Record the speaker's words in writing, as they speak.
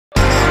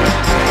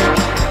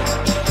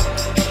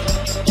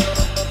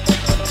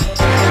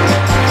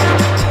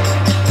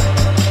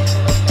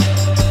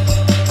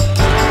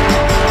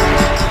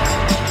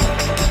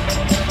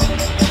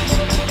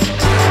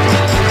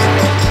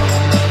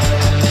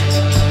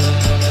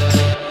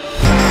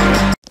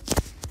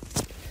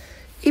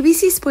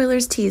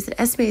spoilers tease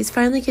that Esme is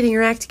finally getting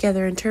her act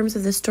together in terms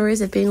of the stories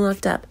of being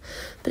locked up,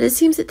 but it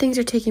seems that things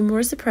are taking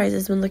more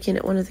surprises when looking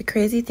at one of the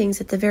crazy things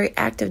that the very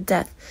act of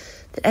death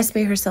that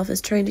Esme herself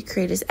is trying to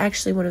create is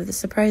actually one of the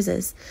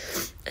surprises.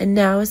 And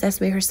now, as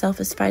Esme herself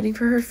is fighting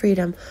for her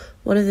freedom,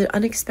 one of the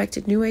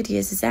unexpected new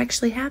ideas is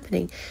actually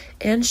happening,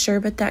 and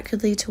sure, but that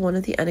could lead to one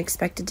of the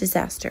unexpected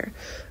disaster.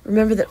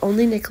 Remember that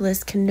only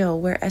Nikolas can know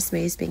where Esme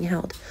is being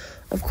held.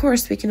 Of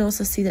course, we can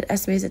also see that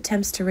Esme's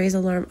attempts to raise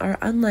alarm are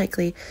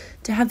unlikely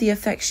to have the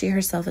effect she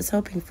herself is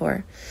hoping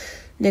for.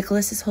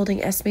 Nikolas is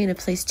holding Esme in a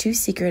place too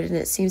secret, and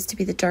it seems to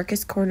be the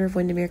darkest corner of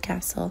Windermere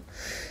Castle.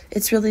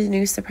 It's really the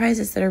new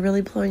surprises that are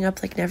really blowing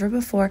up like never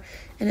before,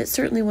 and it's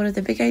certainly one of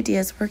the big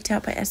ideas worked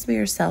out by Esme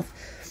herself,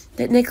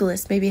 that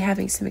Nikolas may be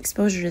having some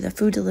exposure to the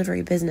food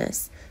delivery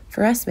business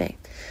for Esme.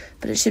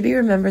 But it should be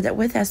remembered that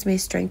with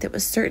Esme's strength, it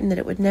was certain that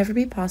it would never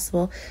be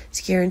possible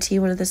to guarantee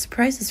one of the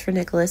surprises for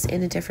Nikolas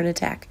in a different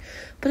attack.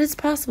 But it's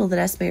possible that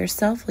Esme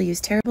herself will use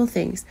terrible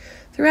things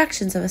through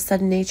actions of a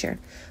sudden nature.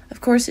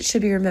 Of course, it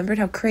should be remembered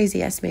how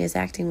crazy Esme is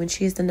acting when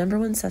she is the number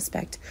one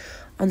suspect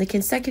on the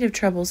consecutive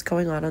troubles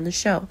going on the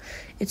show.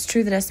 It's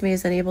true that Esme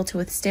is unable to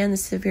withstand the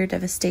severe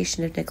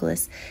devastation of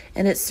Nikolas,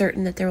 and it's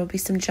certain that there will be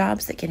some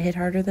jobs that can hit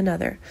harder than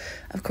other.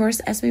 Of course,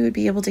 Esme would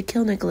be able to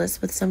kill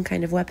Nikolas with some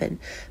kind of weapon,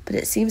 but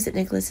it seems that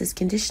Nikolas's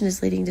condition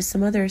is leading to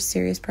some other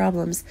serious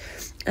problems,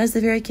 as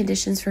the very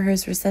conditions for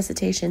his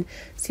resuscitation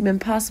seem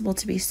impossible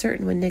to be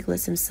certain when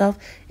Nikolas himself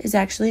is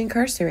actually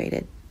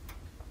incarcerated,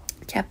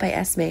 kept by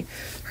Esme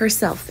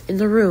herself in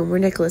the room where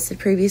Nikolas had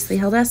previously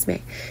held Esme.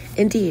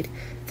 Indeed,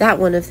 that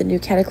one of the new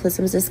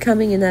cataclysms is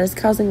coming, and that is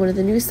causing one of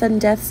the new sudden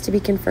deaths to be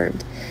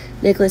confirmed.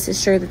 Nikolas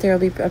is sure that there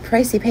will be a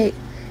price to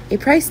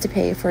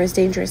pay for his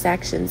dangerous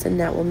actions, and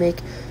that will make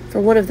for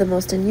one of the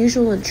most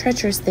unusual and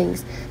treacherous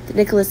things that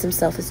Nikolas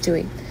himself is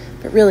doing.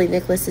 But really,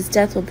 Nikolas's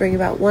death will bring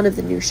about one of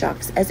the new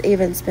shocks, as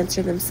Ava and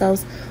Spencer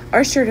themselves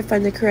are sure to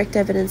find the correct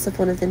evidence of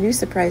one of the new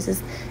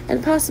surprises,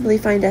 and possibly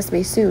find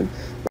Esme soon.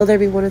 Will there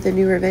be one of the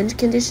new revenge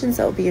conditions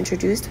that will be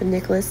introduced when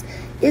Nikolas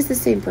is the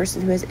same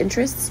person who has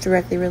interests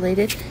directly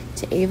related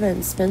to Ava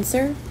and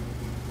Spencer?